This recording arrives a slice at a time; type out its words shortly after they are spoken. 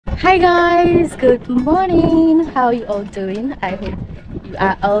Hi guys, good morning. How are you all doing? I hope you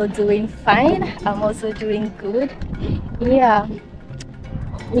are all doing fine. I'm also doing good. Yeah,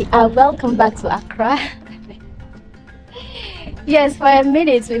 we are welcome back to Accra. Yes, for a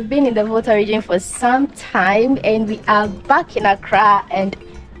minute we've been in the Volta region for some time and we are back in Accra, and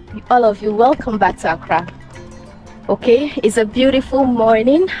all of you, welcome back to Accra. Okay, it's a beautiful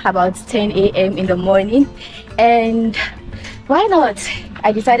morning, about 10 a.m. in the morning, and why not?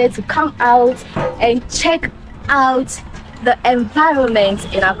 I decided to come out and check out the environment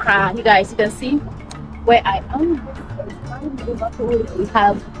in Accra. You guys, you can see where I am. We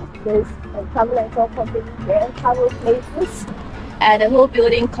have this travel and tour company here, travel places, and a whole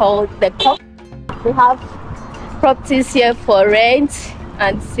building called the COP. We have properties here for rent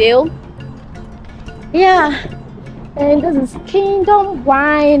and sale. Yeah, and this is Kingdom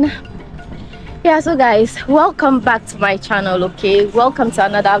Wine. Yeah, so guys, welcome back to my channel. Okay, welcome to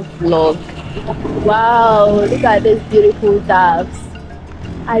another vlog. Wow, look at these beautiful doves.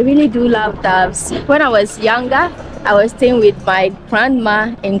 I really do love doves. When I was younger, I was staying with my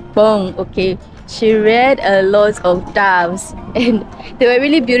grandma in KWAME. Okay, she reared a lot of doves and they were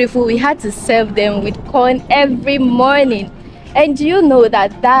really beautiful. We had to serve them with corn every morning. And do you know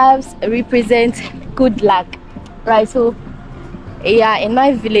that doves represent good luck, right? So yeah, in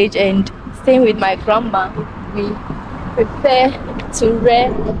my village and staying with my grandma, we prepare to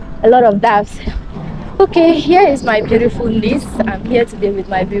rear a lot of doves. Okay, here is my beautiful niece. I'm here today with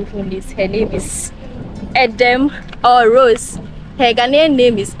my beautiful niece. Her name is Edem or Rose. Her Ghanaian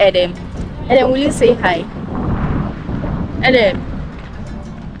name is Edem. Edem, will you say hi? Edem.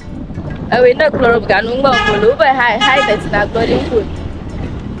 I will not close up. Hi, hi, that's not golden food.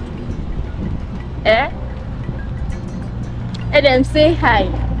 Eh? Edem, say hi.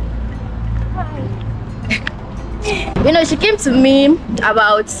 You know, she came to me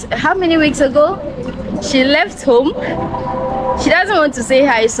about how many weeks ago? She left home. She doesn't want to say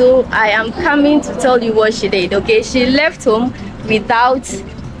hi, so I am coming to tell you what she did. Okay, she left home without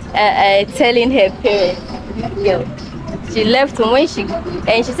telling her parents. Yeah. She left home when she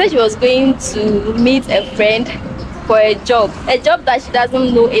said she was going to meet a friend for a job that she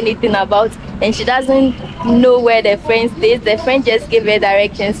doesn't know anything about, and she doesn't know where the friend stays. The friend just gave her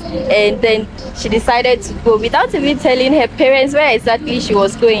directions, and then she decided to go without even telling her parents where exactly she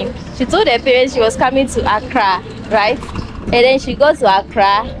was going. She told her parents she was coming to Accra, right? And then she got to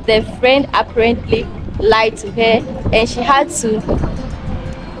Accra. The friend apparently lied to her, and she had to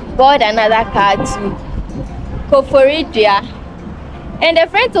board another car to Koforidua. And the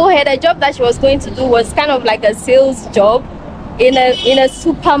friend told her the job that she was going to do was kind of like a sales job in a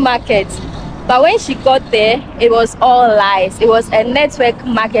supermarket. But when she got there, it was all lies. It was a network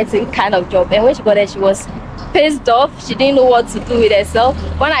marketing kind of job. And when she got there, she was pissed off. She didn't know what to do with herself.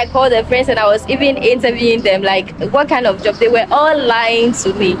 When I called her friends and I was even interviewing them, like what kind of job, they were all lying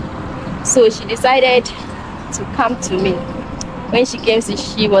to me. So she decided to come to me. When she came,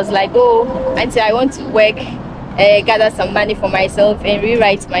 she was like, oh, auntie, I want to work, gather some money for myself and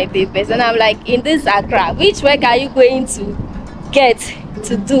rewrite my papers. And I'm like, in this Accra, which work are you going to get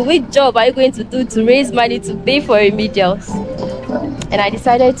to do? Which job are you going to do to raise money to pay for remedials? And I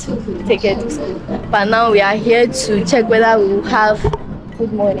decided to take her to school. But now we are here to check whether we will have,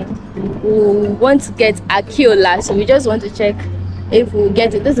 good morning, we want to get Akiola, so we just want to check if we'll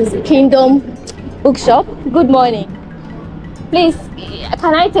get it. This is Kingdom Bookshop. Good morning. Please,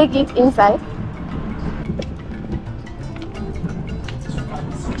 can I take it inside?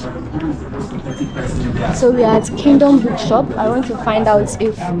 So we are at Kingdom Bookshop. I want to find out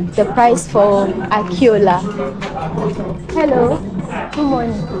if the price for Akiola. Hello, good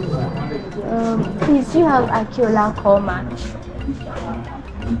morning. Please, do you have Akiola Koma?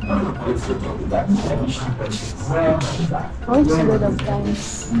 I want to load of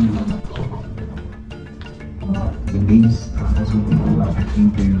dimes. The names are also affecting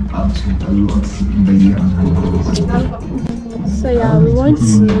them out to a lot of So yeah,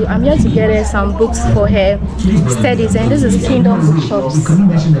 I'm here to get her some books for her studies, and this is Kingdom Bookshops,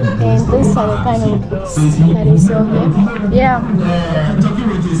 and these are the kind of books that they sell here. Yeah.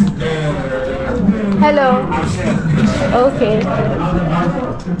 Hello. Okay.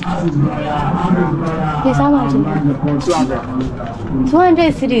 Please, how much is it?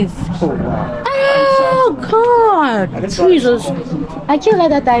 200 cities. Oh God, Jesus! I can't let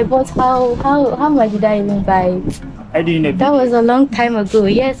that I bought. How much did I even buy it? I didn't know. That was a long time ago.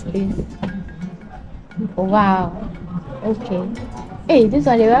 Yes, please. Wow. Okay. Hey, this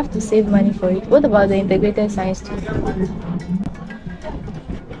one, you have to save money for it. What about the integrated science too?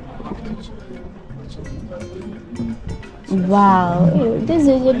 Wow,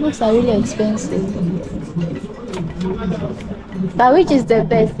 the books are really expensive. But which is the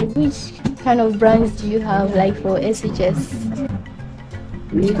best? Which kind of brands do you have, like for SHS?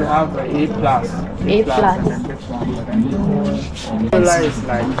 We used to have A plus. A plus. And this one, but then Solar is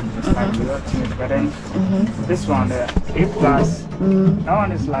like the ultimate, but then this one, the A plus, that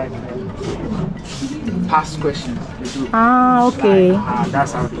one is like past questions. Ah, okay. Like,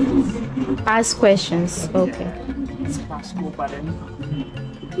 that's how they do. Past questions. Okay. It's past school, but then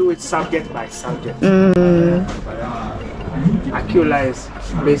do it subject by subject. Acula is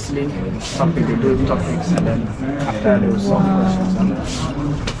basically something to do with topics, and then after those some questions.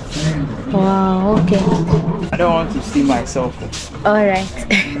 And Wow, okay. I don't want to see myself, Alright.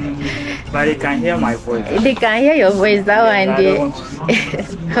 but they can hear my voice. They can hear your voice, that one I day. don't want to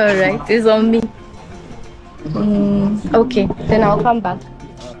see. Alright, it's on me. Okay, then I'll come back.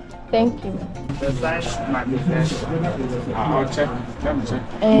 Thank you. The size might be there. I'll check. Let me check.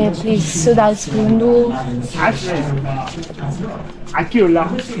 Please, so that we know. Actually, Acula.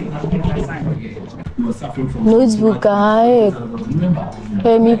 Notebook,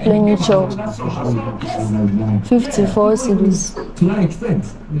 me furniture, 54 series.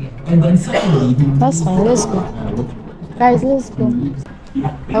 That's fine, let's go. Guys, let's go.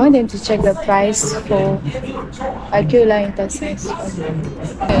 I want them to check the price for Aquila Intersense.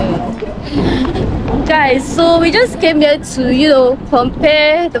 Guys, so we just came here to,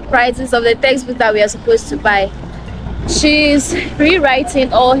 compare the prices of the textbooks that we are supposed to buy. She's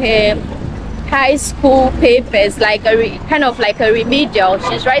rewriting all her high school papers, like kind of like a remedial.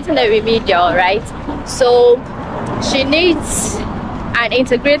 She's writing a remedial, right? So she needs an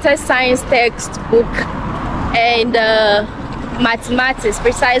integrated science textbook and mathematics,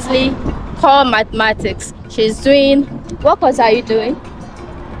 precisely core mathematics. She's doing, what course are you doing?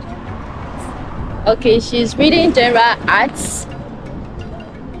 Okay, she's reading general arts.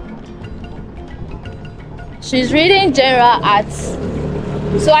 She's reading general arts.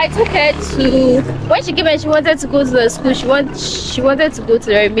 So I took her to, when she came and she wanted to go to the school, she wanted to go to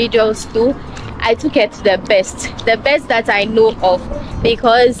the remedial school. I took her to the best that I know of,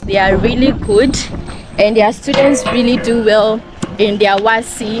 because they are really good and their students really do well in their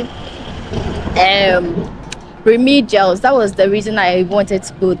WASI remedials. That was the reason I wanted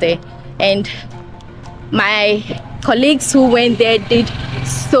to go there, and my colleagues who went there did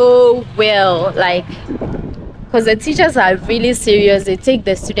so well, like, because the teachers are really serious. They take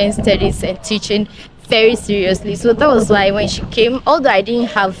the students' studies and teaching very seriously. So that was why when she came, although I didn't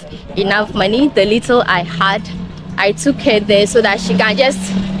have enough money, the little I had, I took her there so that she can just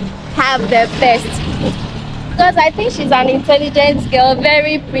have the best. Because I think she's an intelligent girl,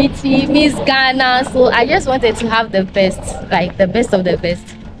 very pretty, Miss Ghana. So I just wanted to have the best, like the best of the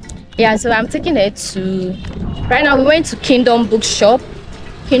best. Yeah, so I'm taking her to, right now we went to Kingdom Bookshop.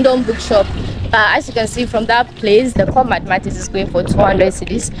 As you can see from that place, the core mathematics is going for 200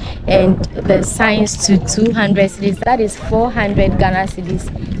 cedis and the science to 200 cedis. That is 400 Ghana cedis,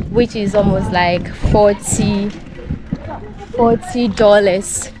 which is almost like $40.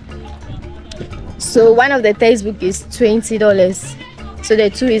 So one of the textbook is $20, so the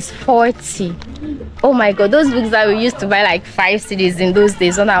two is 40. Oh my god, those books that we used to buy like 5 cedis in those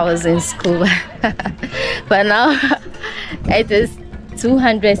days when I was in school. But now it is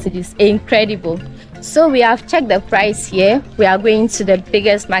 200 cedis. Incredible. So we have checked the price here. We are going to the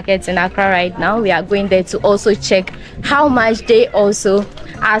biggest market in Accra right now. We are going there to also check how much they also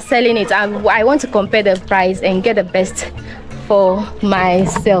are selling it. I want to compare the price and get the best for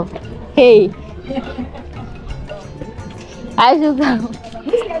myself. Hey, how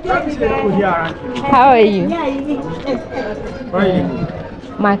are you? Where are you?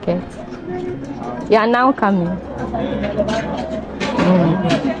 Market. You are now coming.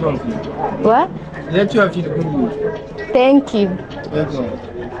 What? Let you have you. Thank you.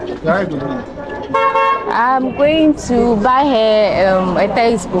 I'm going to buy her a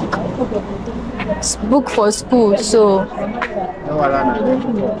textbook, book for school. So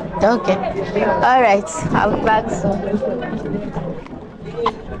okay, all right, I'll be back soon.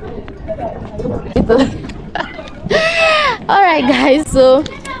 All right, guys. So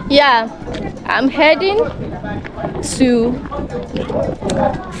yeah, I'm heading to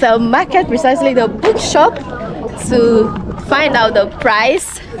the market, precisely the bookshop, to find out the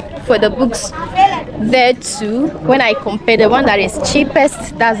price for the books there too. When I compare, the one that is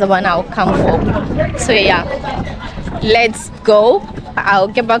cheapest, that's the one I'll come for. So yeah, let's go. I'll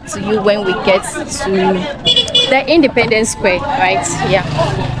get back to you when we get to the Independence Square, right? Yeah.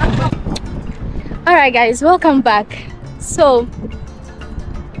 All right, guys, welcome back. So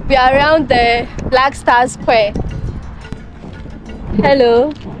we are around the Black Star Square.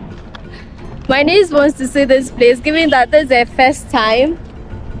 Hello. My niece wants to see this place, given that this is her first time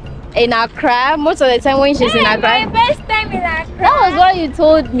in Accra. Most of the time when she's in Accra. My first time in Accra. That was what you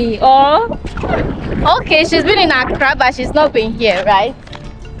told me. Oh, okay. She's been in Accra, but she's not been here, right?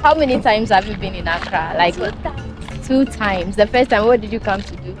 How many times have you been in Accra? Like 2 times. 2 times. The first time, what did you come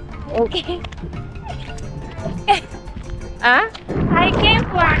to do? Okay. Huh? I came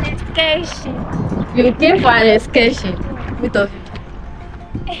for an excursion. You came for an excursion. With of you.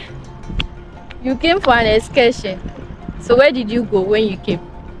 You came for an excursion. So where did you go when you came?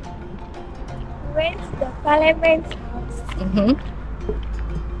 We went to the Parliament House,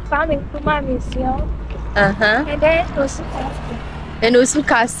 KWAME Nkrumah Museum, and then Osu Castle. And Osu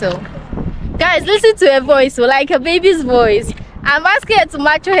Castle. Guys, listen to her voice, so like a baby's voice. I'm asking her to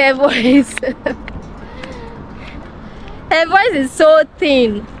match her voice. Her voice is so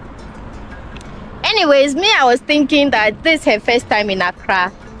thin. Anyways, me, I was thinking that this is her first time in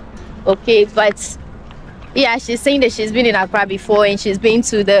Accra. Okay, but yeah, she's saying that she's been in Accra before and she's been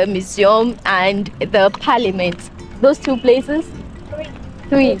to the museum and the parliament. Those 2 places?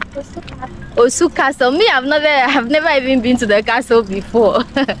 3. Osu Castle. Osu Castle. Me, I've never even been to the castle before.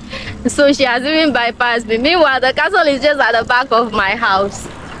 So she has even bypassed me. Meanwhile, the castle is just at the back of my house.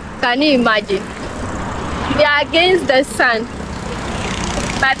 Can you imagine? We are against the sun.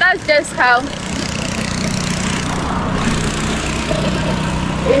 But that's just how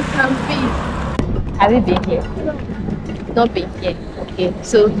it can be. Have you been here? No. Not been here. Okay.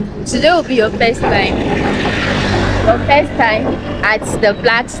 So today will be your first time. Your first time at the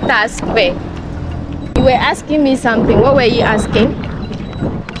Black Star Square. You were asking me something. What were you asking?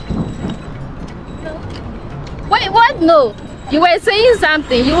 No. Wait, what? No. You were saying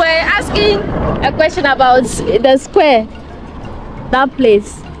something. You were asking a question about the square. That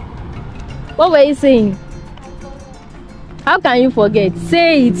place. What were you saying? How can you forget?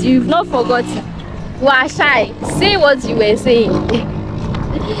 Say it. You've not forgotten. You are shy. Say what you were saying.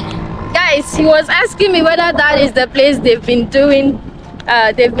 Guys, he was asking me whether that is the place they've been doing.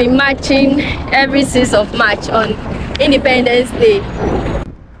 They've been marching every 6th of March on Independence Day.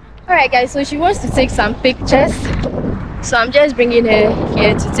 Alright guys, so she wants to take some pictures. So I'm just bringing her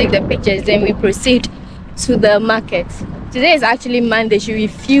here to take the pictures. Then we proceed to the market. Today is actually Monday. She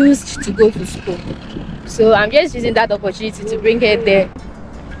refused to go to school. So I'm just using that opportunity to bring her there.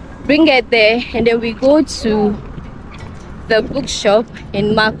 And then we go to the bookshop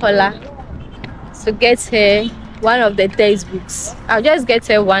in Makola to get her one of the textbooks. I'll just get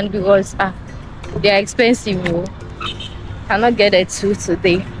her one because they're expensive. Cannot get her 2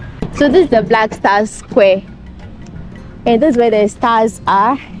 today. So this is the Black Star Square, and this is where the stars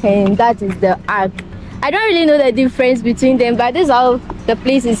are, and that is the arc. I don't really know the difference between them, but this is how the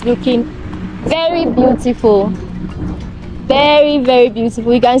place is looking. Very beautiful. Very, very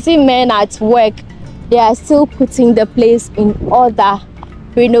beautiful. You can see men at work. They are still putting the place in order,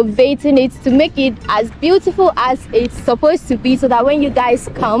 renovating it to make it as beautiful as it's supposed to be, so that when you guys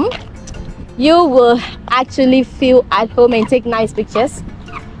come, you will actually feel at home and take nice pictures.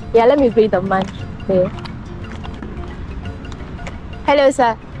 Yeah, let me bring the man here. Hello,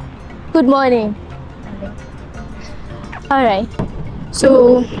 sir. Good morning. All right.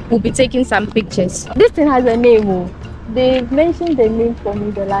 So we'll be taking some pictures. This thing has a name. They mentioned the name for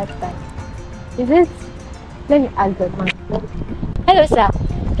me the last time. Is it? Let me ask the man. Hello, sir.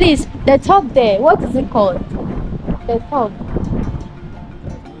 Please, the top there. What is it called? The top.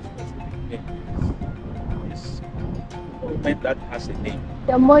 That has a name.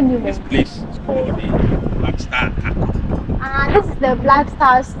 The monument. This place is called the Black Star Arc. This is the Black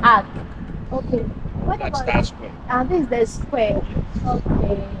Stars Arc. Okay. What Black about Star Square. this is the square.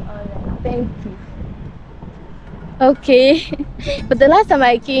 Okay. Alright. Thank you. Okay. But the last time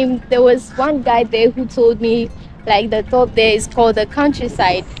I came, there was one guy there who told me like the top there is called the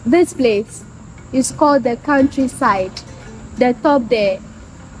countryside. This place is called the countryside. The top there.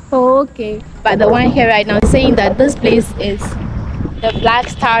 Oh, okay. But the one here right now is saying that this place is the Black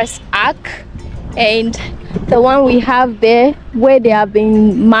Stars Arc, and the one we have there where they have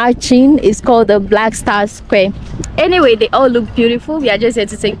been marching is called the Black Star Square. Anyway, they all look beautiful. We are just here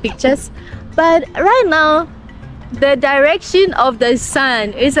to take pictures, but right now the direction of the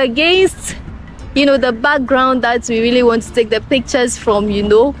sun is against, you know, the background that we really want to take the pictures from. You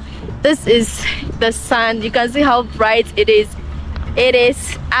know, this is the sun. You can see how bright it is. It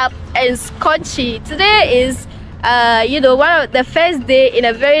is up and scorchy. Today is you know, one of the first day in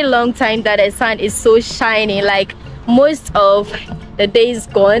a very long time that the sun is so shiny. Like most of the days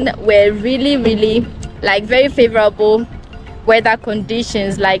gone were really like very favorable weather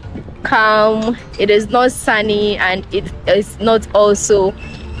conditions. Like calm, it is not sunny, and it is not also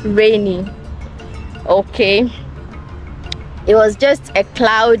rainy. Okay, it was just a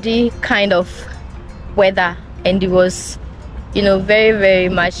cloudy kind of weather, and it was, you know, very, very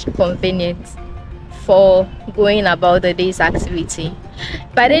much convenient for going about the day's activity.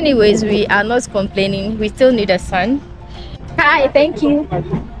 But anyways, we are not complaining. We still need a sun. Hi, thank you.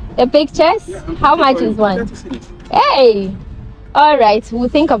 The pictures, how much is one? Hey, all right, we'll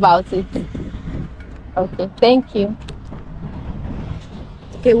think about it. Okay, thank you.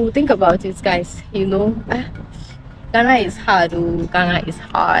 Okay, we'll think about it, guys. You know, Ghana is hard. Oh, Ghana is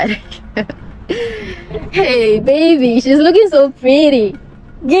hard. Hey baby, she's looking so pretty.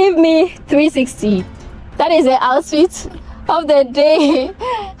 Give me 360. That is the outfit of the day.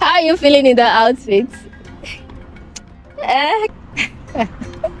 How are you feeling in the outfit?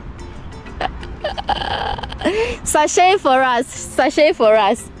 Sachet for us, sachet for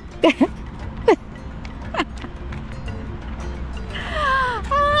us.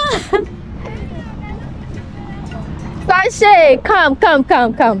 Sachet, come.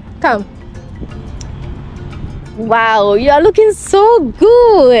 Wow, you are looking so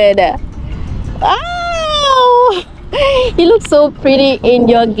good. Wow, you look so pretty in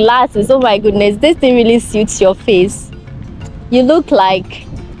your glasses. Oh my goodness, this thing really suits your face. You look like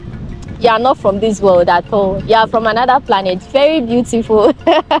you are not from this world at all. You are from another planet. Very beautiful.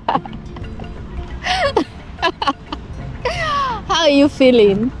 How are you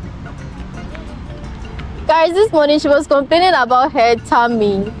feeling? Guys, this morning she was complaining about her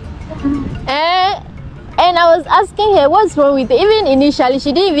tummy. And I was asking her what's wrong with her. Even initially,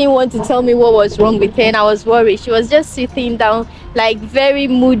 she didn't even want to tell me what was wrong with her, and I was worried. She was just sitting down, like very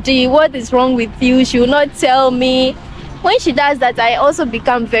moody. What is wrong with you? She will not tell me. When she does that, I also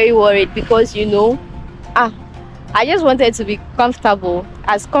become very worried because, you know, I just want her to be comfortable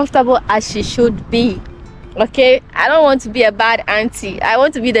as she should be. Okay, I don't want to be a bad auntie. I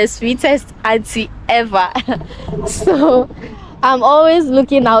want to be the sweetest auntie ever. So I'm always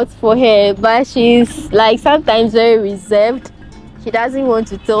looking out for her, but she's like sometimes very reserved. She doesn't want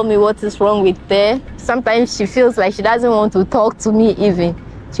to tell me what is wrong with her. Sometimes she feels like she doesn't want to talk to me even.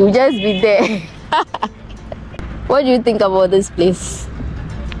 She will just be there. What do you think about this place?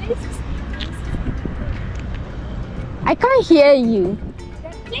 I can't hear you. The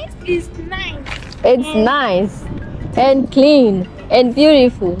place is nice. It's nice and clean and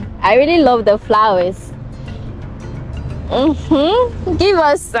beautiful. I really love the flowers. Give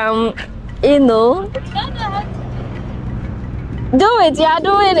us some, you know. Do it, yeah,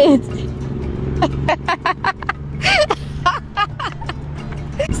 doing it.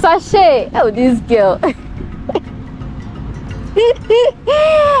 Sachet. Oh, this girl.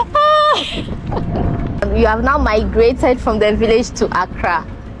 You have now migrated from the village to Accra.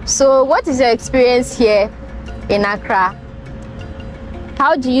 So what is your experience here in Accra?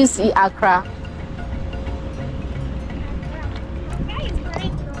 How do you see Accra? It's very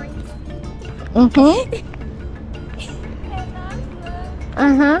noisy.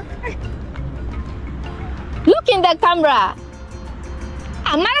 Look in the camera.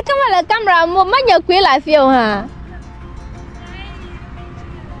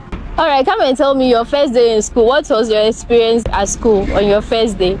 Alright, come and tell me your first day in school. What was your experience at school on your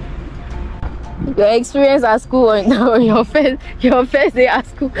first day? Your experience at school on your first day at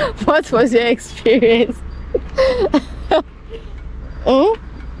school. What was your experience?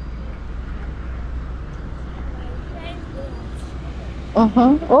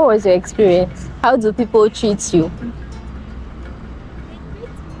 What was your experience? How do people treat you?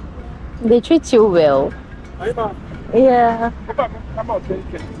 They treat you well. Yeah.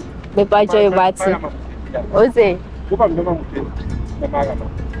 What's it?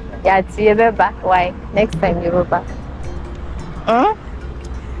 Why? Next time you go back.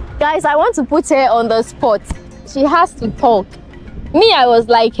 Guys, I want to put her on the spot. She has to talk. Me, I was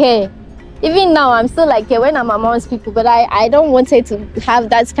like her. Even now, I'm still like her when I'm amongst people, but I don't want her to have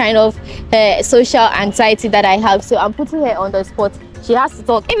that kind of social anxiety that I have. So I'm putting her on the spot. She has to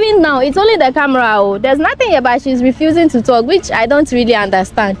talk. Even now, it's only the camera. Oh. There's nothing about she's refusing to talk, which I don't really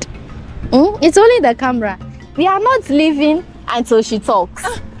understand. It's only the camera. We are not leaving until she talks.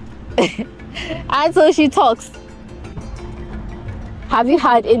 Until she talks. Have you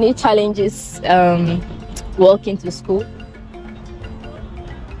had any challenges walking to school?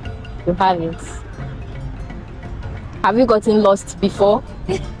 You haven't. Have you gotten lost before?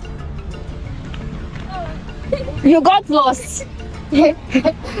 You got lost.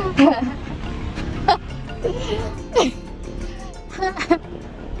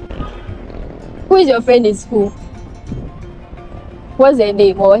 Who is your friend in school? What's her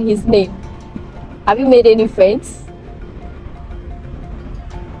name or his name? Have you made any friends?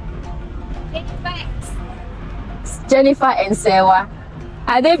 Jennifer and Sarah.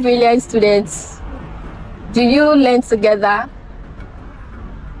 Are they brilliant students? Do you learn together?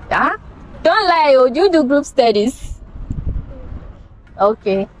 Huh? Don't lie, oh, do you do group studies?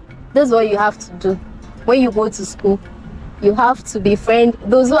 Okay, that's what you have to do. When you go to school, you have to befriend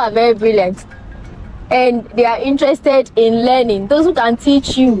those who are very brilliant and they are interested in learning, those who can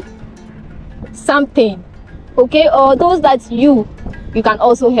teach you something, okay? Or those that you can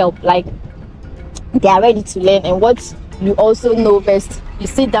also help, like they are ready to learn, and what you also know best, you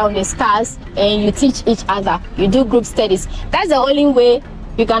sit down, discuss, and you teach each other. You do group studies. That's the only way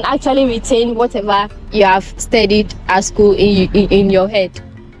you can actually retain whatever you have studied at school in your head,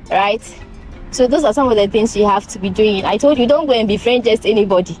 right? So those are some of the things you have to be doing. I told you, don't go and befriend just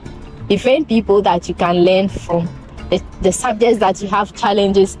anybody. Befriend people that you can learn from. The subjects that you have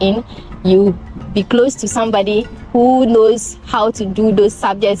challenges in, you be close to somebody who knows how to do those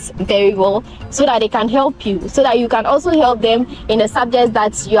subjects very well, so that they can help you, so that you can also help them in the subjects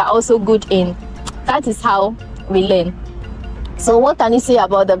that you are also good in. That is how we learn. So what can you say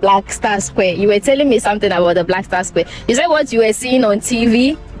about the Black Star Square? You were telling me something about the Black Star Square. You said what you were seeing on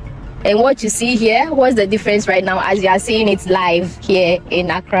TV and what you see here. What's the difference right now as you are seeing it live here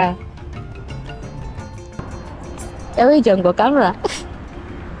in Accra? Every jungle camera.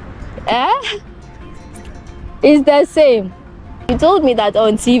 It's the same. You told me that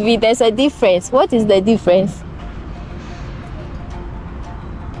on TV there's a difference. What is the difference?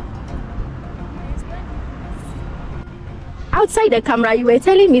 Outside the camera, you were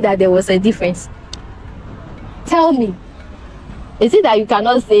telling me that there was a difference. Tell me. Is it that you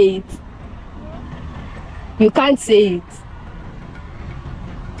cannot say it? You can't say it.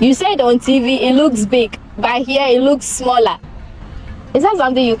 You said on TV it looks big, but here it looks smaller. Is that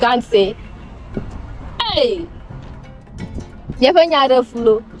something you can't say? Hey! Is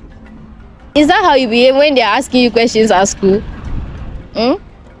that how you behave when they're asking you questions at school?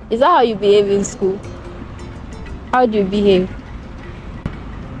 Is that how you behave in school? How do you behave?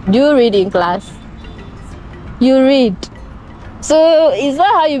 Do you read in class? You read. So is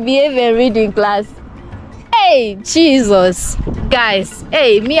that how you behave and read in class? Hey, Jesus. Guys,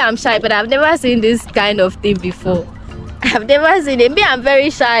 hey, me, I'm shy, but I've never seen this kind of thing before. I've never seen it. Me, I'm very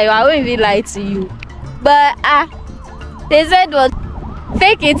shy. I won't even lie to you. But they said what?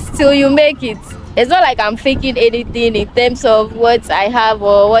 Fake it till you make it. It's not like I'm faking anything in terms of what I have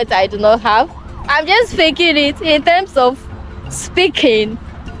or what I do not have. I'm just faking it in terms of speaking,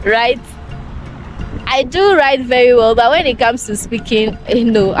 right? I do write very well, but when it comes to speaking,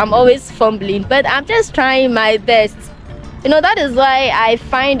 I'm always fumbling. But I'm just trying my best. That is why I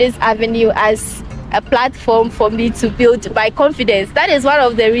find this avenue as a platform for me to build my confidence. That is one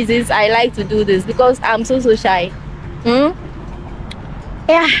of the reasons I like to do this, because I'm so shy.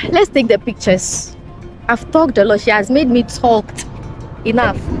 Yeah, let's take the pictures. I've talked a lot. She has made me talk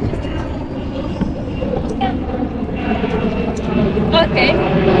enough. Okay,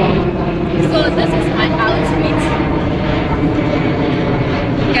 so this is my outfit.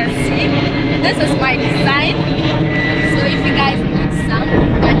 You can see this is my design. So if you guys need some,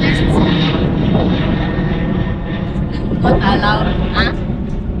 not allow,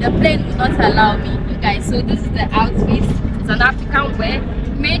 the plane will not allow me, you guys. So this is the outfit. It's an African wear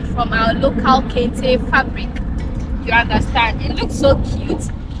made from our local kente fabric. You understand? It looks so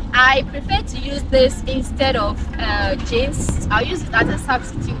cute. I prefer to use this instead of jeans. I'll use it as a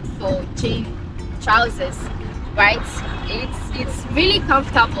substitute for jean trousers, right? It's really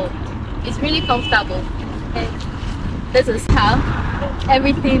comfortable. It's really comfortable. And this is how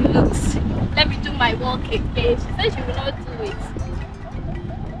everything looks. Let me do my walk again. She said she will not do it.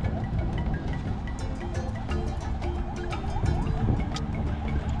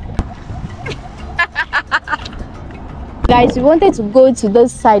 Guys, we wanted to go to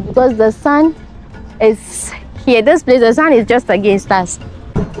this side because the sun is here. This place, the sun is just against us.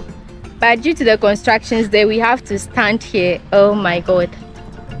 But due to the constructions there, we have to stand here. Oh my God.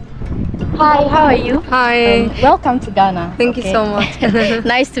 Hi, how are you? Hi. Welcome to Ghana. Thank you so much.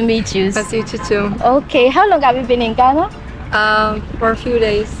 Nice to meet you. Nice to meet you too. Okay, how long have you been in Ghana? For a few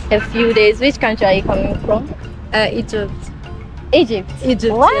days. A few days. Which country are you coming from? Egypt. Egypt.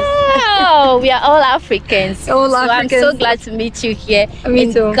 Wow, yes. We are all Africans. I'm so glad to meet you here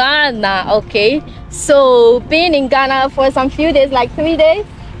Me too. Ghana. Okay, so being in Ghana for some few days, like 3 days?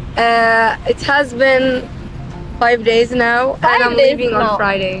 It has been 5 days now, and I'm leaving on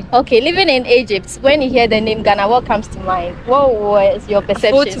Friday. Okay, living in Egypt, when you hear the name Ghana, what comes to mind? What was your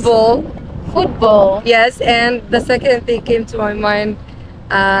perception? Football. Yes, and the second thing came to my mind,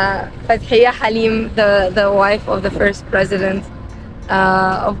 Fathiya Halim, the wife of the first president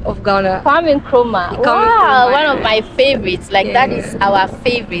of Ghana. KWAME Nkrumah. KWAME Wow, Nkrumah. one of my favorites. Like Yeah. that is our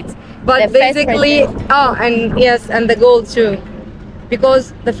favorite. But The first basically, president. and yes, and the gold too.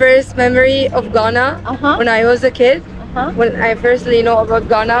 Because the first memory of Ghana, when I was a kid, when I firstly know about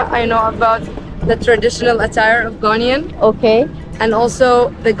Ghana, I know about the traditional attire of Ghanaian, Okay. and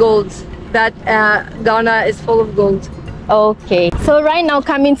also the gold. That Ghana is full of gold. Okay. So right now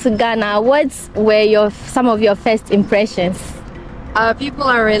coming to Ghana, what were some of your first impressions? People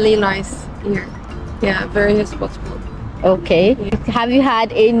are really nice here. Yeah, very hospitable. Okay. Have you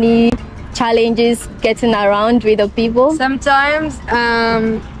had any challenges getting around with the people? Sometimes,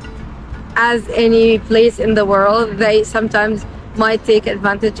 as any place in the world, they sometimes might take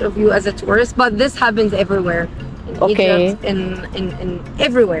advantage of you as a tourist, but this happens everywhere. In Okay. Egypt, in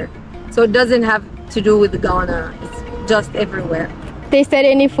everywhere. So it doesn't have to do with Ghana. It's just everywhere. Tasted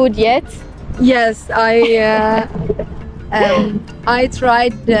any food yet? Yes, I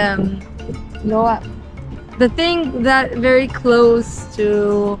tried. You know what? The thing that very close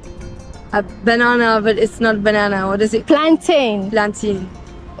to a banana, but it's not banana. What is it? Plantain. Plantain.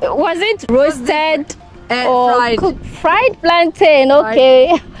 Was it roasted or Fried. cooked? Fried plantain.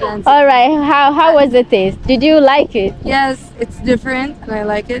 Okay. Plantain. All right. How was the taste? Did you like it? Yes, it's different and I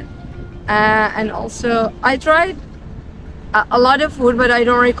like it. And also, I tried a lot of food, but I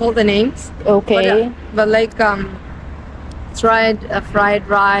don't recall the names. Okay. But like, tried fried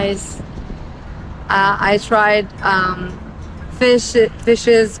rice. I tried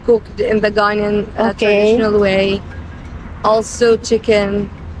fishes cooked in the Ghanaian Okay. traditional way. Also chicken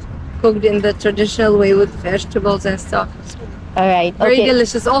cooked in the traditional way with vegetables and stuff. All right. Very Okay.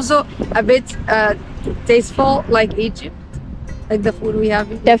 delicious. Also a bit tasteful, like Egypt, like the food we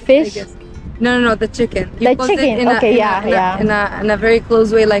have. In The Egypt, fish? I guess. No, the chicken. The cooked it chicken, okay, yeah. In a very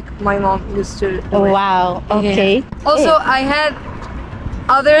close way, like my mom used to do it. Wow. Okay. Yeah. Also, I had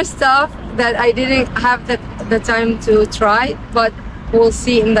other stuff that I didn't have the time to try, but we'll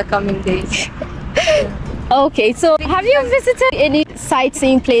see in the coming days. Okay. So, have you visited any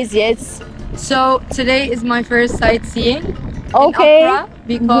sightseeing place yet? So today is my first sightseeing Okay. in Accra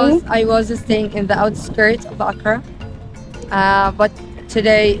because I was staying in the outskirts of Accra. But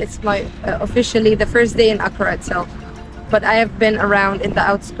today it's my officially the first day in Accra itself. But I have been around in the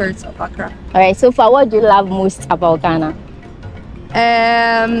outskirts of Accra. All right. So far, what do you love most about Ghana?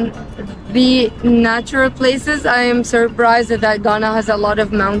 The natural places. I am surprised that Ghana has a lot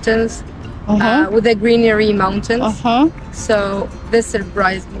of mountains with the greenery mountains. So this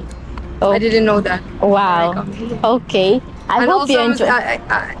surprised me. I didn't know that. Wow. Okay. I And hope you also, enjoy.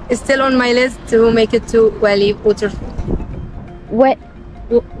 it's still on my list to make it to Wali Waterfall. What?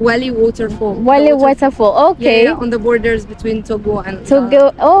 Wali Waterfall. Wale The Waterfall. Okay. Yeah, on the borders between Togo and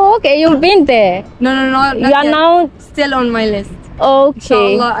Togo. Oh, okay. You've been there. No, not You are yet. now. Still on my list.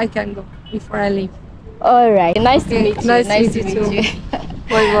 Okay. Inshallah, I can go before I leave. All right. Nice to meet you. Nice to meet you too.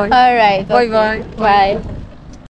 Bye bye. All right. Bye okay. bye. Bye.